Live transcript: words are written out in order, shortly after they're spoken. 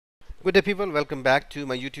Good day, people. Welcome back to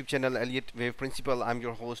my YouTube channel, Elliott Wave Principal. I'm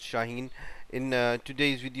your host, Shaheen. In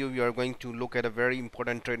today's video, we are going to look at a very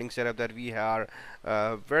important trading setup that we are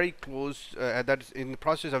very close, that's in the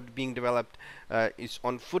process of being developed. It's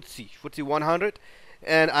on FTSE 100,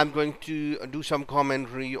 and I'm going to do some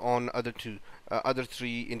commentary on other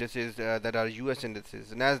three indices that are US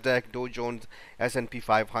indices: Nasdaq, Dow Jones, S&P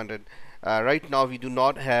 500. Right now, we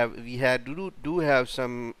do have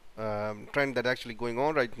some trend that actually going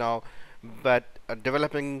on right now, but a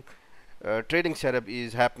developing trading setup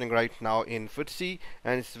is happening right now in FTSE,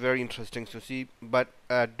 and it's very interesting to see. But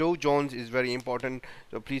Dow Jones is very important,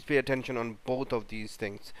 so please pay attention on both of these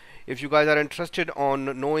things. If you guys are interested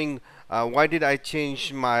on knowing why did I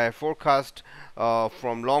change my forecast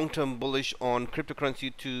from long-term bullish on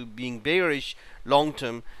cryptocurrency to being bearish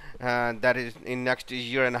long-term, that is in next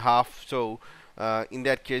year and a half, so in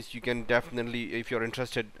that case, you can definitely, if you're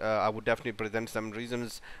interested, I would definitely present some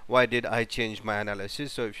reasons why did I change my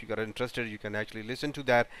analysis. So if you got interested, you can actually listen to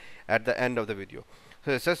that at the end of the video.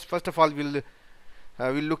 So just first of all, we'll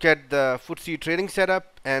look at the FTSE trading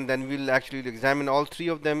setup, and then we'll actually examine all three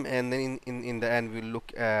of them, and then in the end, we'll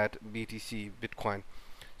look at BTC, Bitcoin.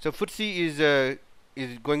 So FTSE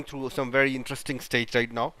is going through some very interesting stage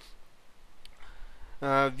right now.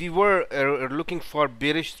 We were looking for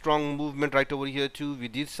bearish strong movement right over here too. We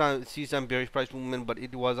did see some bearish price movement, but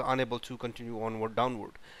it was unable to continue onward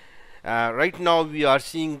downward. Right now we are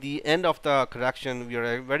seeing the end of the correction. We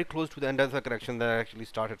are very close to the end of the correction that actually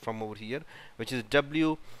started from over here, which is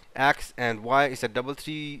W, X, and Y. It's a double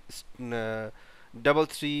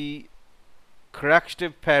three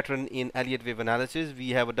corrective pattern in Elliott wave analysis. We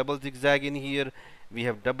have a double zigzag in here, we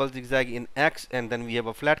have double zigzag in X, and then we have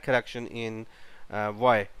a flat correction in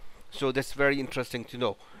Y. So that's very interesting to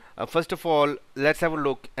know. First of all, let's have a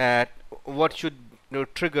look at what should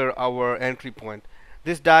trigger our entry point.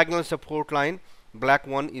 This diagonal support line, black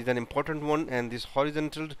one, is an important one, and this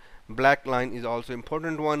horizontal black line is also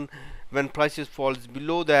important one. When prices falls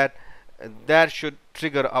below that, that should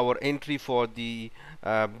trigger our entry for the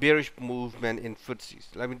bearish movement in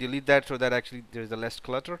FTSE. Let me delete that so that actually there is a less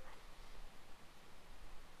clutter.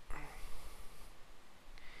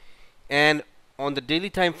 And on the daily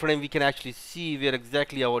time frame, we can actually see where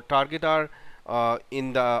exactly our target are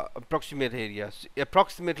in the approximate areas.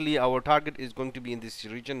 Approximately our target is going to be in this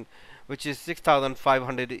region, which is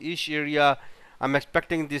 6,500 ish area. I'm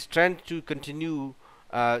expecting this trend to continue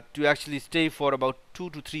to actually stay for about 2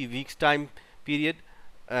 to 3 weeks time period,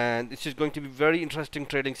 and this is going to be very interesting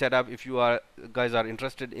trading setup. If you guys are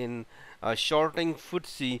interested in shorting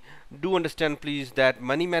FTSE, do understand please that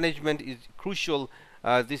money management is crucial.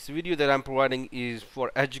 This video that I'm providing is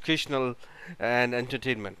for educational and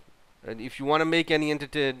entertainment, and if you want to make any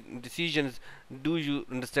decisions, do you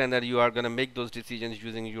understand that you are going to make those decisions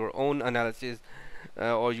using your own analysis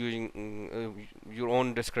or using your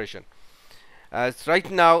own discretion. So right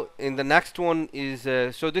now in the next one is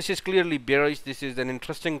so this is clearly bearish. This is an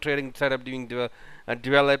interesting trading setup being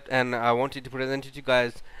developed, and I wanted to present it to you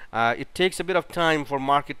guys. It takes a bit of time for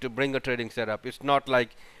market to bring a trading setup. It's not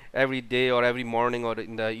like every day or every morning or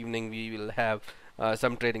in the evening we will have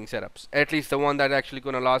some trading setups, at least the one that actually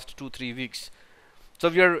gonna last 2-3 weeks. So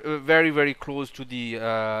we are very close to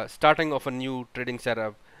the starting of a new trading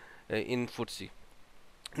setup in FTSE.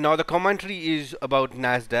 Now the commentary is about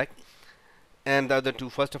Nasdaq and the other two.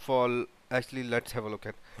 First of all, actually let's have a look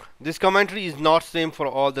at this. Commentary is not same for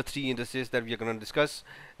all the three indices that we are going to discuss.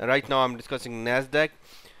 Right now I'm discussing Nasdaq.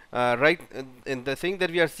 And the thing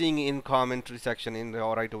that we are seeing in commentary section in the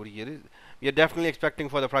right over here is we are definitely expecting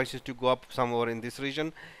for the prices to go up somewhere in this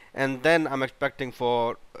region, and then I'm expecting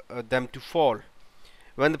for them to fall.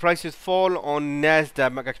 When the prices fall on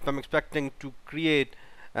Nasdaq, I'm expecting to create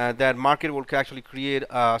that market will actually create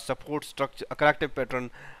a support structure, a corrective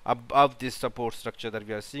pattern above this support structure that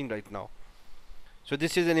we are seeing right now. So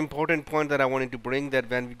this is an important point that I wanted to bring, that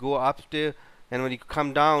when we go up there and when you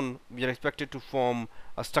come down, we are expected to form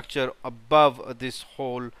a structure above this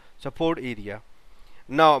whole support area.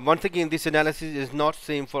 Now once again, this analysis is not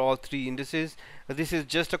same for all three indices. This is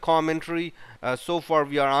just a commentary. So far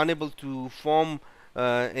we are unable to form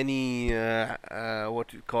any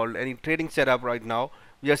what you call any trading setup right now.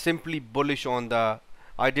 We are simply bullish on the,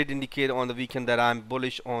 I did indicate on the weekend that I'm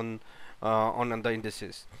bullish on the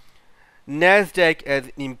indices. Nasdaq as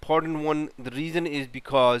an important one. The reason is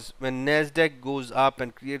because when Nasdaq goes up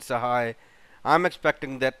and creates a high, I'm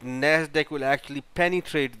expecting that Nasdaq will actually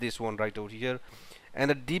penetrate this one right over here,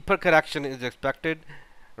 and a deeper correction is expected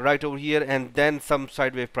right over here, and then some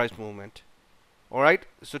sideways price movement. Alright,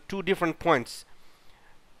 so two different points.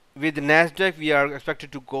 with Nasdaq, we are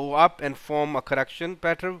expected to go up and form a correction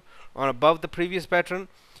pattern on above the previous pattern.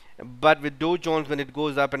 But with Dow Jones, when it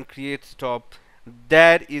goes up and creates top,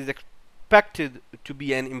 that is expected to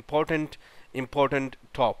be an important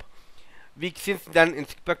top. Since then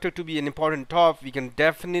it's expected to be an important top, we can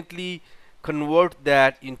definitely convert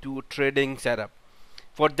that into a trading setup.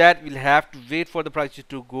 For that, we'll have to wait for the prices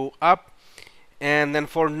to go up, and then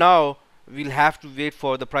for now we'll have to wait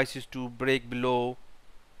for the prices to break below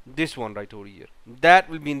this one right over here. That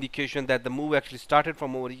will be indication that the move actually started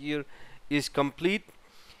from over here, is complete,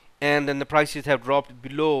 and then the prices have dropped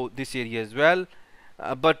below this area as well.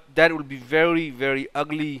 But that will be very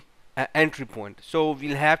ugly entry point. So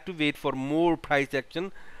we'll have to wait for more price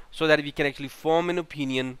action so that we can actually form an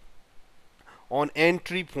opinion on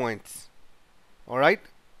entry points. Alright,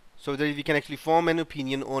 so that we can actually form an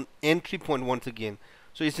opinion on entry point once again.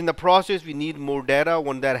 So it's in the process. We need more data.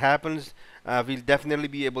 When that happens, we'll definitely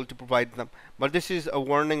be able to provide them. But this is a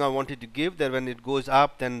warning I wanted to give, that when it goes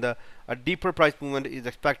up, then a deeper price movement is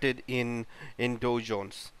expected in Dow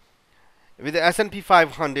Jones. With the S&P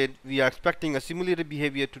 500, we are expecting a similar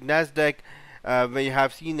behavior to Nasdaq. We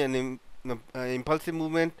have seen an impulsive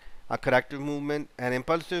movement, a corrective movement, an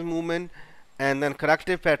impulsive movement, and then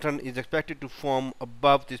corrective pattern is expected to form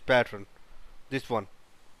above this pattern, this one.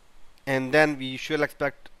 And then we should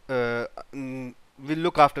expect, we'll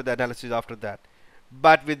look after the analysis after that.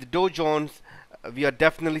 But with Dow Jones, we are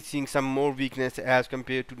definitely seeing some more weakness as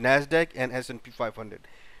compared to Nasdaq and S&P 500.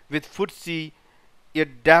 With FTSE,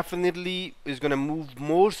 it definitely is going to move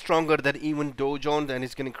more stronger than even Dow Jones, and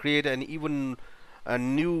it's going to create an even a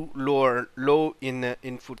new low in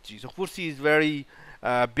FTSE. So FTSE is very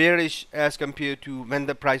bearish as compared to when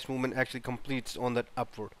the price movement actually completes on that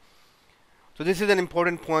upward. So this is an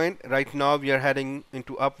important point. Right now we are heading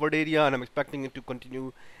into upward area, and I'm expecting it to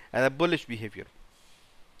continue as a bullish behavior.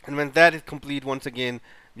 And when that is complete, once again,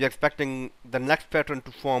 we are expecting the next pattern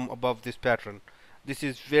to form above this pattern. This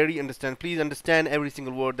is please understand every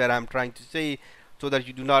single word that I'm trying to say, so that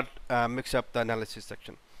you do not mix up the analysis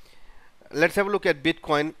section. Let's have a look at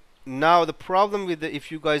Bitcoin. Now the problem with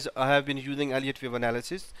if you guys have been using Elliott wave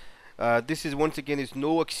analysis, this is once again is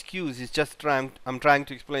no excuse. It's just I'm trying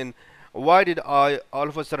to explain why did I all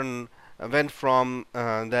of a sudden went from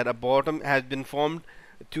that a bottom has been formed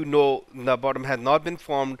to no, the bottom has not been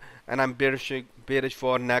formed, and I'm bearish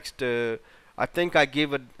for next I think I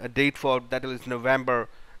gave a date for that is November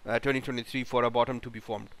 2023 for a bottom to be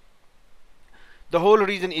formed. The whole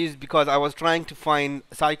reason is because I was trying to find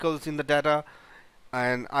cycles in the data,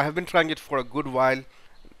 and I have been trying it for a good while.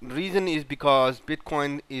 The reason is because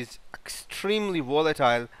Bitcoin is extremely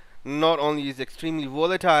volatile. Not only is extremely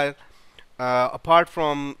volatile, apart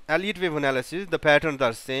from Elliott wave analysis, the patterns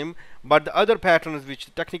are same, but the other patterns,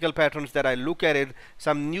 which technical patterns that I look at it,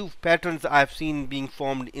 some new patterns I've seen being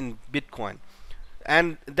formed in Bitcoin,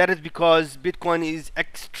 and that is because Bitcoin is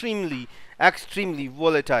extremely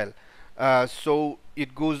volatile. So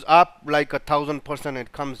it goes up like 1,000%,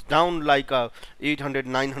 it comes down like 800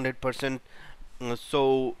 900%.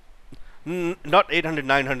 So not 800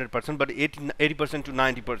 900%, but 80% to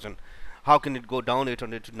 90%. How can it go down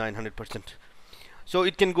 800 to 900%? So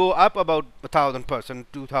it can go up about 1,000%,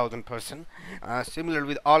 2,000%, similar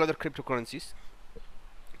with all other cryptocurrencies.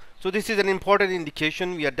 So this is an important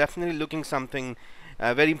indication. We are definitely looking something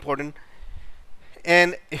very important.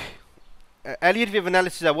 And Elliott wave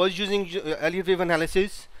analysis, I was using Elliott wave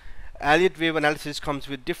analysis. Elliott wave analysis comes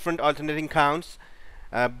with different alternating counts,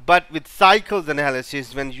 but with cycles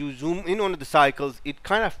analysis, when you zoom in on the cycles, it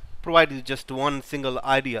kind of provides just one single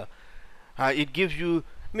idea. It gives you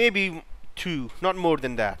maybe two, not more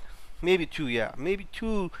than that, maybe two, yeah, maybe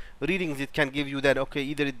two readings. It can give you that, okay,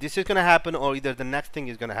 either this is going to happen or either the next thing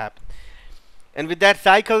is going to happen. And with that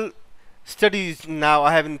cycle studies, now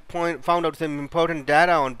I have found out some important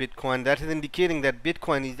data on Bitcoin that is indicating that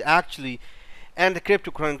Bitcoin is actually, and the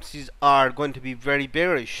cryptocurrencies are going to be very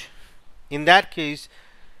bearish. In that case,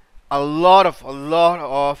 a lot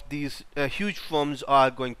of these huge firms are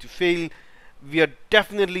going to fail. We are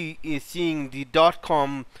definitely seeing the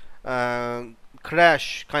 .com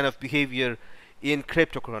crash kind of behavior in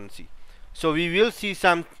cryptocurrency. So we will see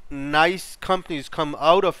some nice companies come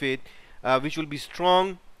out of it, which will be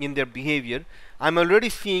strong in their behavior. I'm already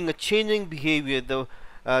seeing a changing behavior, the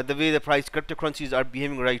way the price cryptocurrencies are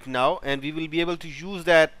behaving right now, and we will be able to use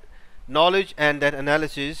that knowledge and that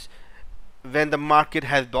analysis when the market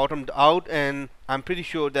has bottomed out. And I'm pretty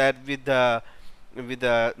sure that with the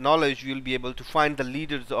knowledge we'll be able to find the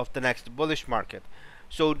leaders of the next bullish market.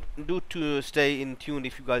 So do to stay in tune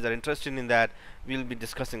if you guys are interested in that. We'll be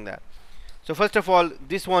discussing that. So first of all,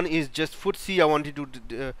 this one is just FTSE.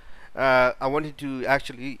 I wanted to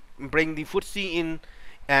actually bring the FTSE in,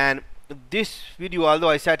 and this video, although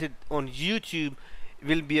I set it on YouTube,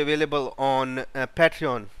 will be available on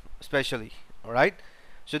Patreon especially. All right.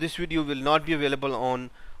 So this video will not be available on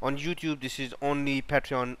YouTube. This is only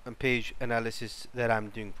Patreon page analysis that I'm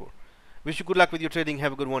doing for. Wish you good luck with your trading.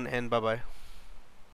 Have a good one, and bye bye.